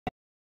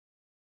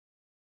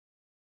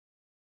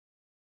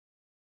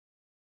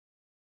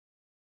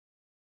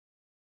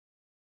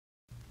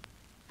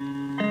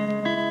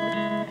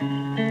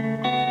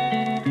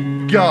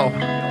Yo,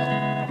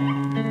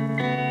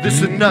 this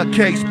is a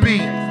nutcase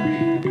beat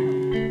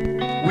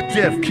with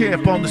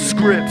Dephkamp on the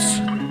scripts.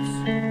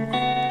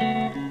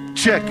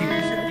 Check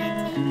it.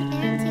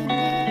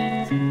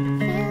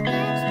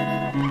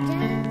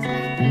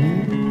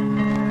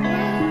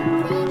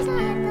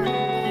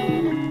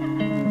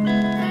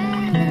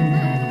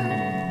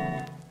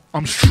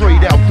 I'm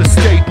straight out the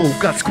staple,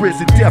 got scriz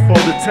and death on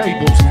the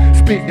tables,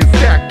 spitting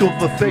fact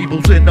over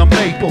fables, and I'm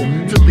able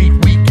to leave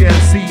weak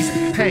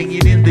MCs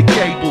hanging in the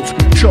gables,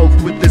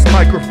 choked with this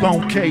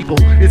microphone cable.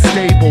 It's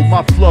stable,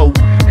 my flow,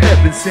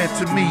 heaven sent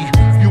to me.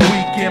 You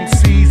weak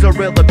MCs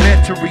are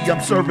elementary, I'm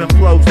serving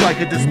flows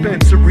like a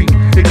dispensary,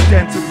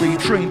 extensively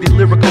trained in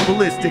lyrical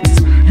ballistics.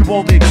 You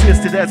only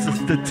existed as a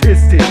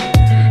statistic,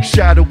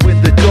 shadow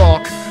in the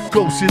dark,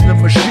 ghost in the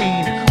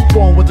machine.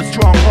 Born with a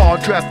strong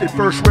heart, drafted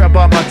first round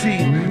by my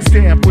team.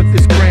 Stamped with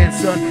this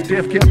grandson,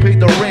 Dephkamp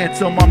paid the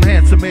ransom. I'm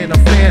handsome and a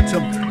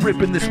phantom,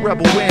 ripping this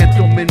rebel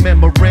anthem in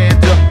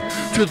memorandum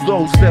to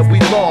those that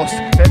we lost.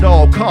 At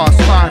all costs,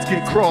 lines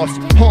get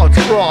crossed,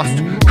 hearts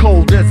frost,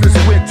 cold as this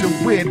winter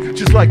wind.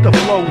 Just like the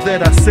flow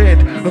that I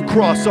send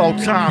across all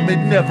time, it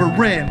never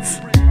ends.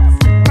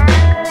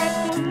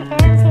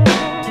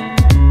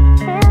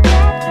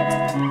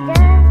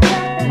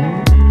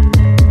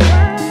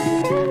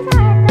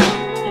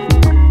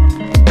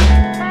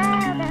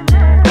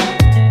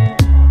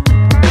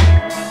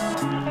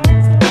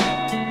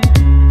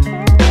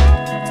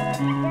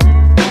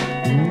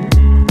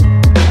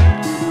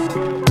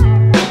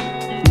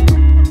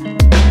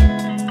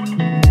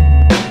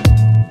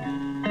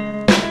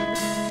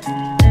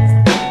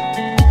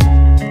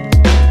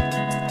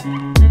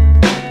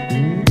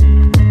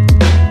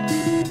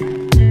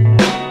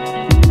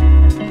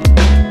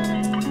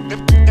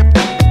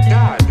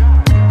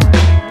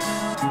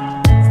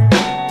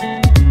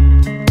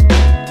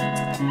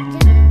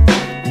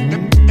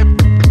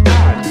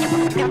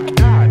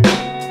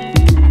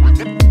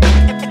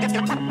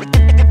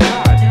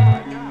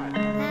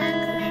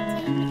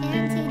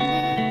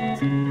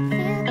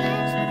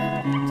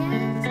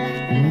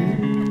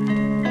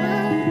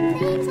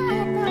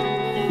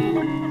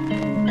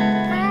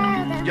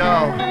 Yo,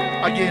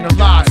 I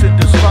analyze and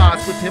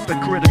despise with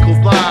hypocritical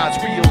lies.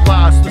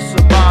 Realize the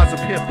surmise of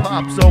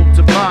hip-hop's own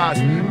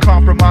demise.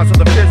 Compromise on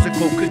the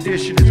physical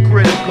condition is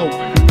critical.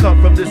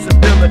 Come from this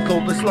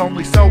umbilical, this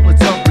lonely soul,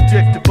 it's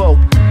unpredictable.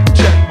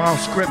 Check my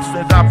scripts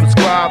that I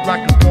prescribe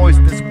like a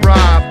poisonous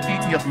bribe.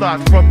 Eating your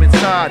thoughts from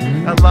inside,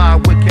 ally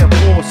with camp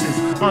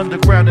forces.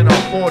 Underground in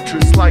our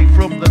fortress, light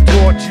from the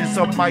torches.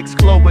 Our mics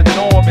glow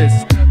enormous.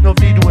 No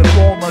need to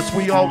inform us,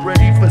 we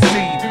already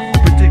foresee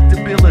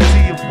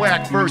predictability of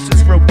whack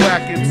verses from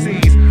whack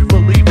MCs.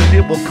 Believing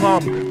it will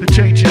come, the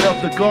changing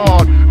of the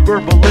guard.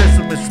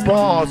 Verbalism is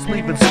spars,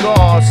 leaving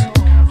scars.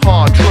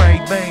 Hard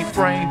trained,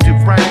 mainframe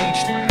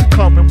deranged,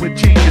 coming with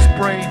genius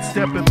brains,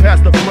 stepping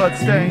past the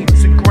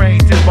bloodstains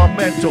ingrained in my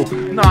mental.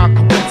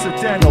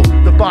 Non-coincidental,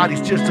 the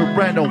body's just a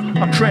rental.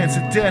 I'm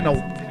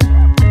transcendental.